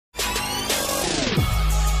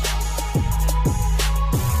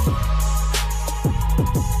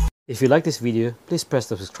If you like this video, please press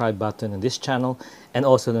the subscribe button on this channel and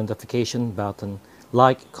also the notification button.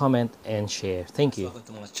 Like, comment, and share. Thank you. Welcome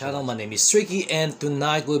to my channel. My name is Ricky, and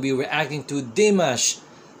tonight we'll be reacting to Dimash.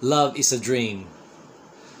 Love is a Dream.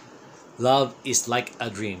 Love is like a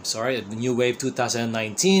dream. Sorry, the New Wave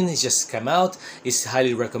 2019. It's just come out. It's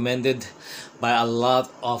highly recommended by a lot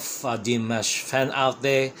of Dimash fan out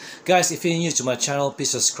there. Guys, if you're new to my channel,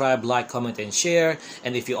 please subscribe, like, comment, and share.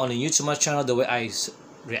 And if you're only new to my channel, the way I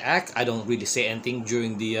react, I don't really say anything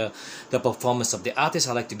during the performance of the artist.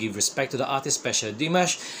 I like to give respect to the artist, especially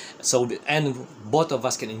Dimash, and both of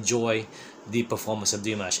us can enjoy the performance of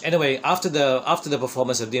Dimash. Anyway, after the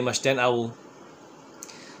performance of Dimash, then I will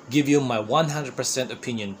give you my 100%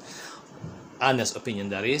 opinion, honest opinion,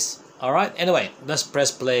 that is. All right. Anyway, let's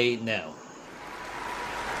press play now.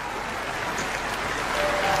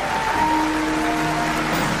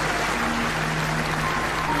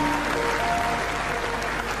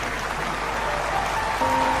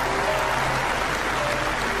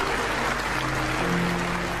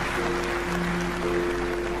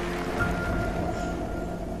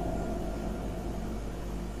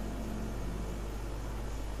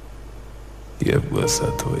 Я в глаза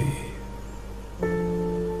твои,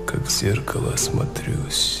 как в зеркало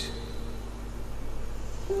смотрюсь.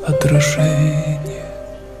 Отражение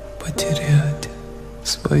потерять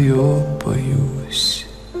свое боюсь.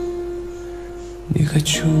 Не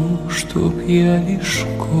хочу, чтоб я лишь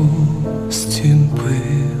гостем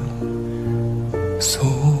был в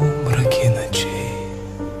сумраке ночей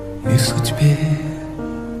и в судьбе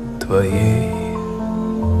твоей.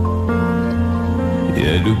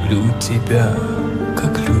 Я люблю тебя,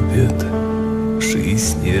 как любят в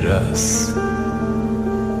жизни раз.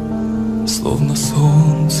 Словно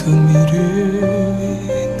солнце в мире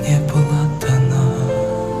не было до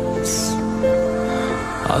нас.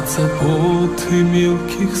 От забот и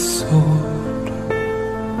мелких ссор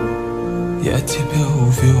я тебя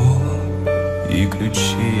увел, и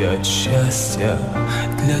ключи от счастья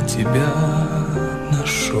для тебя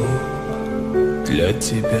нашел, для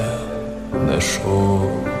тебя нашел.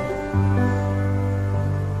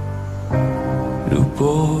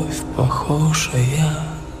 Любовь, похожая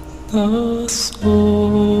на сон,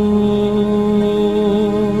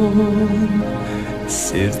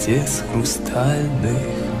 сердец хрустальных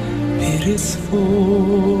перезвон.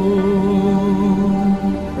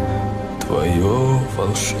 Твое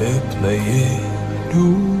волшебное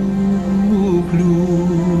люблю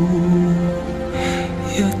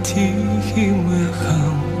я тихим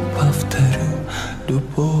эхом повторю.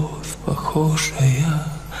 Любовь, похожая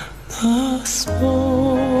на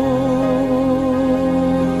сон,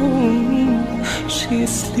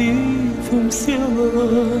 счастливым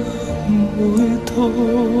сделала мой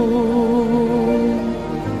дом.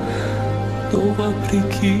 Но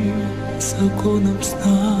вопреки законам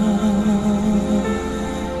сна,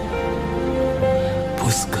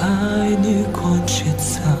 пускай не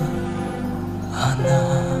кончится она.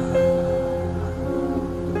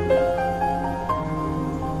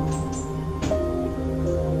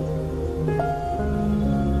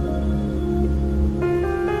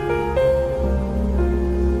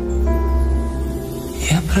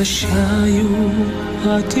 Прощаю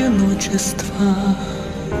одиночество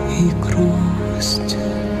и грусть.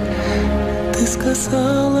 Ты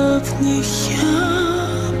сказала в них: я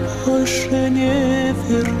больше не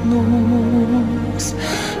вернусь.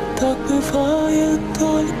 Так бывает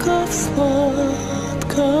только в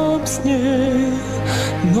сладком сне,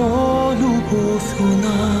 но любовь у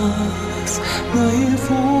нас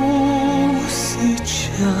наяву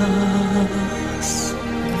сейчас.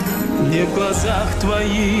 Мне в глазах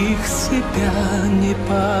твоих себя не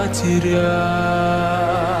потерять.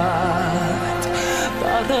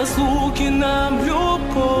 По разлуке нам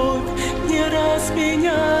любовь не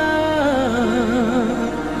разменять.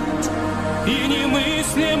 И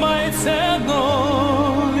немыслимой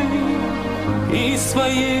ценой, и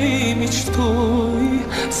своей мечтой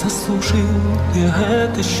заслужил я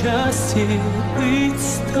это счастье быть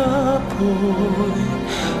с тобой.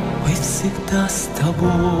 Быть всегда с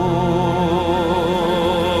тобой.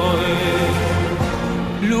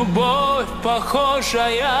 Любовь,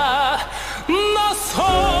 похожая на сон,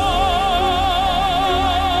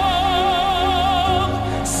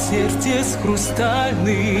 сердец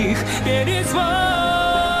хрустальных перезвон.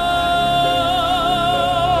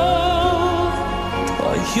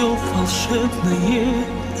 Твое волшебное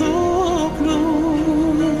люблю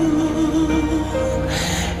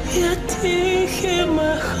я тихим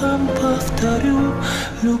эхом повторю.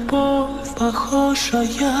 Любовь, похожая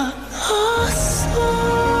на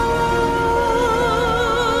сон,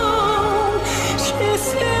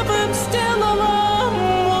 счастливым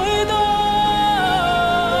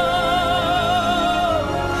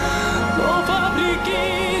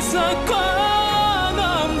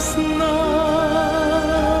стаканом сна.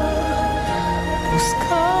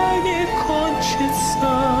 Пускай не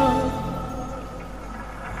кончится.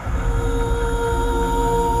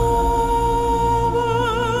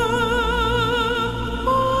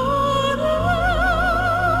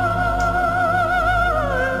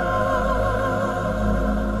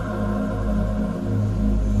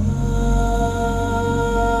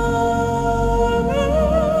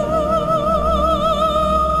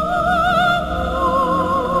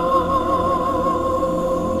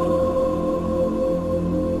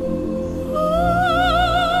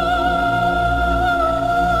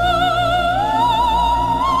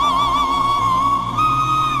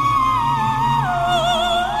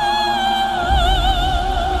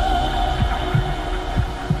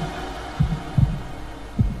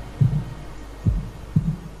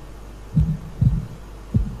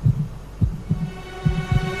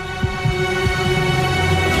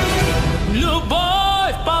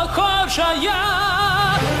 Любовь, похожая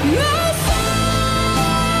на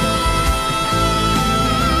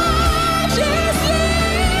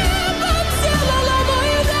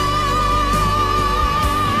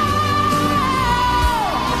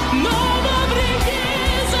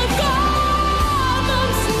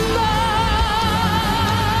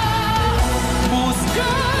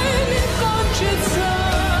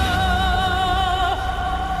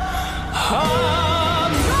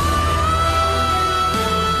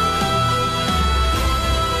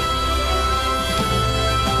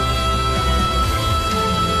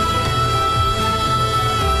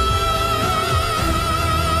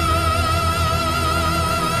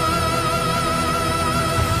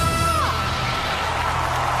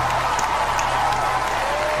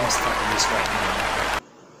stopping this right now.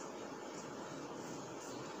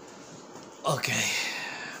 Okay.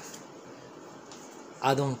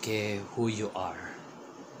 I don't care who you are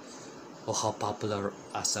or how popular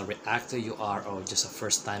as a reactor you are, or just a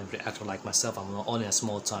first time reactor like myself. I'm only a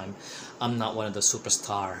small time. I'm not one of the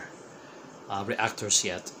superstar reactors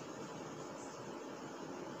yet.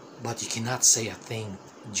 But you cannot say a thing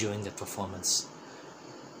during the performance.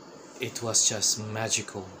 It was just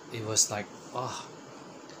magical. It was like, oh,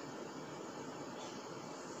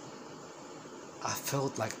 I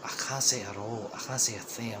felt like I can't say at all. I can't say a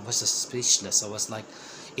thing. I was just speechless. I was like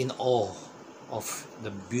in awe of the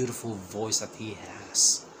beautiful voice that he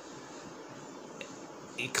has.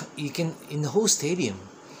 You can, in the whole stadium,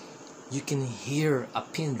 you can hear a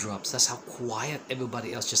pin drops. That's how quiet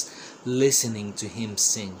everybody else just listening to him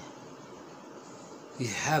sing. You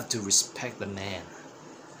have to respect the man.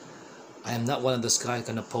 I am not one of those guys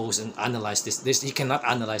gonna pose and analyze this. You cannot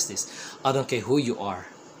analyze this. I don't care who you are.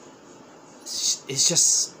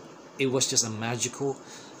 It was just a magical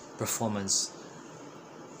performance.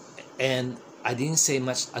 And I didn't say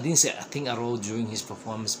much. I didn't say a thing at all during his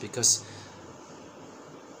performance because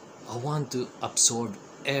I want to absorb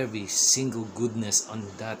every single goodness on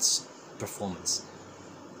that performance.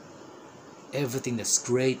 Everything that's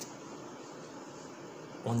great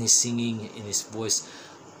on his singing, in his voice,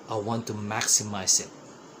 I want to maximize it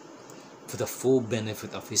for the full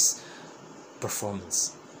benefit of his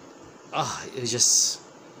performance. It was just,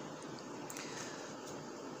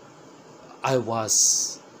 I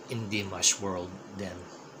was in Dimash world then.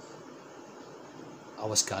 I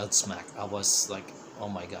was godsmacked. I was like, oh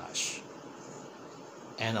my gosh.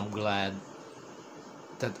 And I'm glad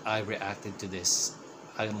that I reacted to this.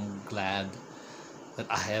 I'm glad that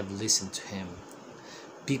I have listened to him.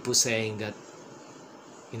 People saying that,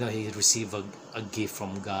 you know, he received a gift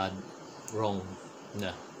from God. Wrong.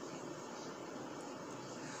 No.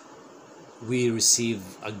 We receive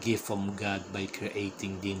a gift from God by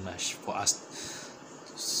creating Dimash for us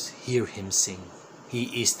to hear him sing.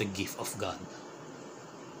 He is the gift of God.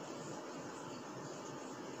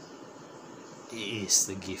 He is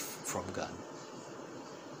the gift from God.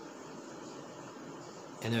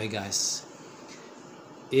 Anyway, guys,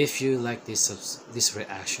 if you like this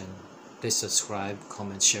reaction, please subscribe,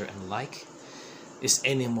 comment, share, and like. Is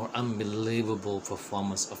any more unbelievable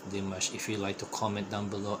performance of Dimash? If you like to comment down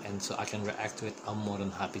below and so I can react to it, I'm more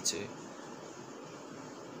than happy to.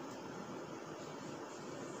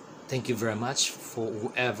 Thank you very much for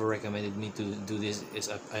whoever recommended me to do this.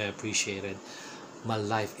 I appreciate it. My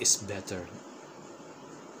life is better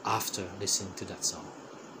after listening to that song.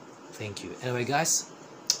 Thank you. Anyway, guys,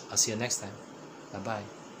 I'll see you next time. Bye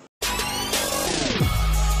bye.